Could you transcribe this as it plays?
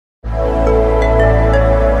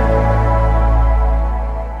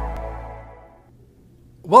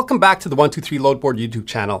Welcome back to the 123Loadboard YouTube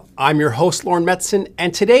channel. I'm your host, Lauren Metzen,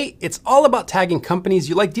 and today it's all about tagging companies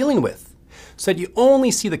you like dealing with so that you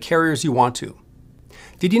only see the carriers you want to.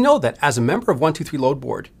 Did you know that as a member of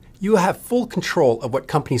 123Loadboard, you have full control of what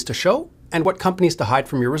companies to show and what companies to hide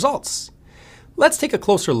from your results? Let's take a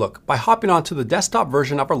closer look by hopping onto the desktop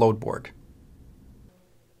version of our load board.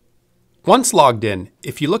 Once logged in,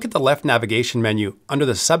 if you look at the left navigation menu under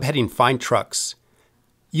the subheading Find Trucks,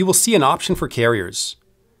 you will see an option for carriers.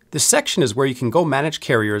 This section is where you can go manage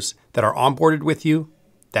carriers that are onboarded with you,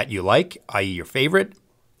 that you like, i.e. your favorite,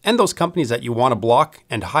 and those companies that you want to block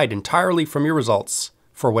and hide entirely from your results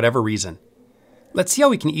for whatever reason. Let's see how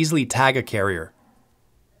we can easily tag a carrier.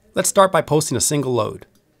 Let's start by posting a single load.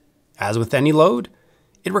 As with any load,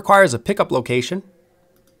 it requires a pickup location,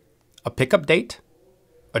 a pickup date,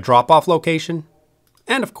 a drop-off location,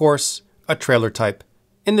 and of course, a trailer type.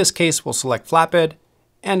 In this case, we'll select flatbed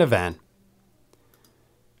and a van.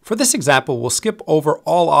 For this example, we'll skip over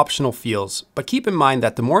all optional fields, but keep in mind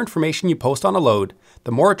that the more information you post on a load,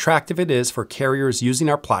 the more attractive it is for carriers using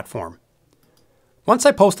our platform. Once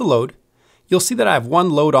I post a load, you'll see that I have one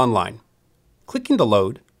load online. Clicking the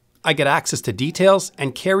load, I get access to details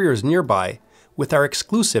and carriers nearby with our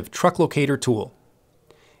exclusive truck locator tool.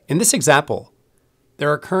 In this example,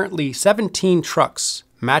 there are currently 17 trucks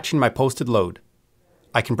matching my posted load.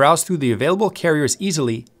 I can browse through the available carriers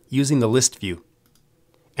easily using the list view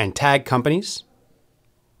and tag companies.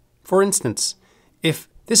 For instance, if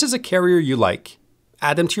this is a carrier you like,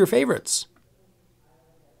 add them to your favorites.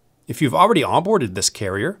 If you've already onboarded this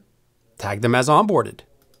carrier, tag them as onboarded.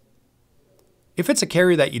 If it's a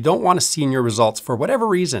carrier that you don't want to see in your results for whatever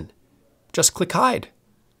reason, just click hide.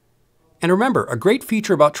 And remember, a great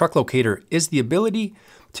feature about Truck Locator is the ability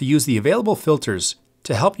to use the available filters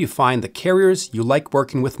to help you find the carriers you like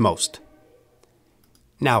working with most.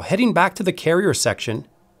 Now, heading back to the carrier section,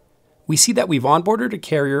 we see that we've onboarded a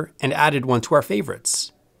carrier and added one to our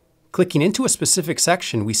favorites. Clicking into a specific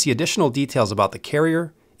section, we see additional details about the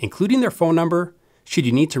carrier, including their phone number, should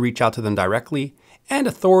you need to reach out to them directly, and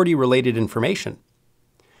authority-related information.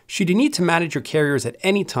 Should you need to manage your carriers at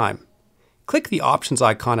any time, click the options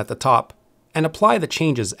icon at the top and apply the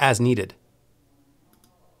changes as needed.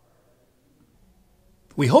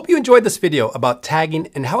 We hope you enjoyed this video about tagging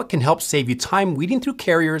and how it can help save you time weeding through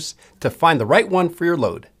carriers to find the right one for your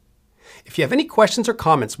load. If you have any questions or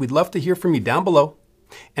comments, we'd love to hear from you down below.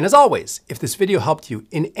 And as always, if this video helped you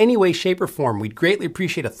in any way, shape, or form, we'd greatly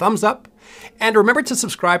appreciate a thumbs up. And remember to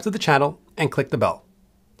subscribe to the channel and click the bell.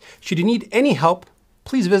 Should you need any help,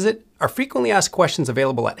 please visit our frequently asked questions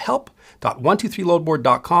available at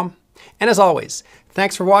help.123loadboard.com. And as always,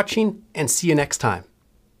 thanks for watching and see you next time.